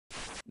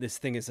This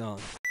thing is on.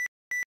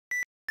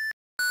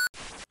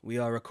 We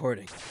are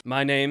recording.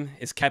 My name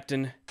is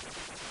Captain,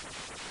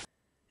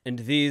 and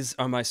these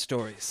are my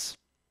stories.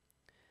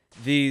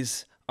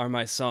 These are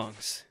my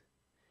songs.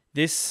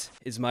 This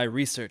is my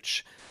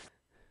research,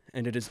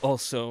 and it is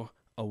also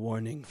a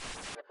warning.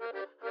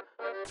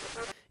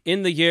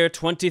 In the year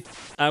 20,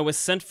 I was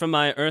sent from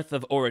my Earth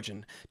of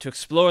origin to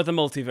explore the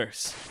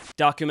multiverse,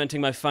 documenting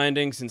my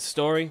findings in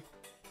story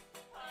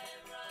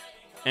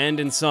and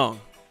in song.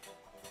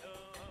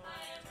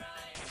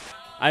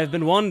 I have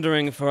been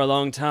wandering for a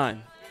long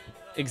time,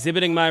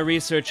 exhibiting my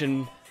research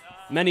in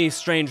many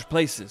strange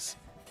places.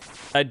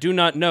 I do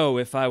not know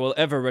if I will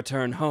ever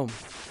return home.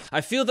 I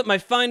feel that my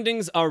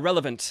findings are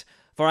relevant,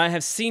 for I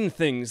have seen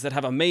things that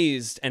have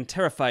amazed and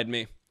terrified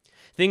me,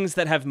 things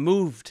that have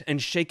moved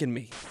and shaken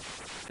me.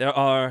 There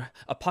are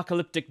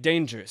apocalyptic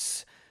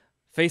dangers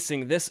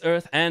facing this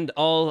Earth and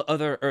all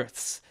other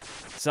Earths,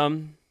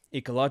 some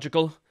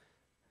ecological,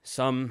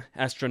 some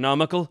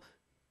astronomical,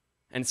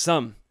 and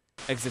some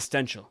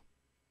existential.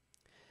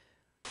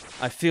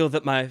 I feel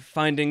that my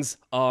findings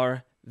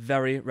are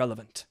very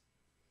relevant.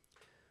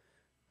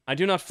 I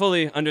do not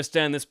fully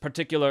understand this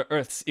particular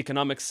Earth's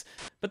economics,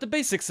 but the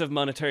basics of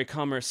monetary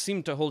commerce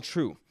seem to hold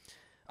true.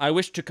 I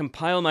wish to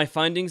compile my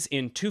findings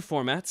in two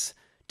formats: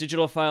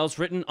 digital files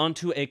written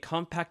onto a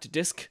compact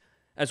disc,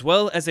 as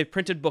well as a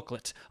printed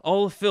booklet,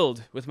 all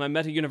filled with my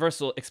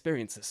meta-universal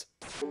experiences.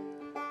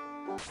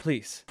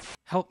 Please,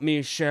 help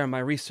me share my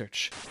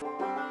research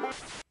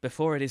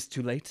before it is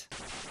too late.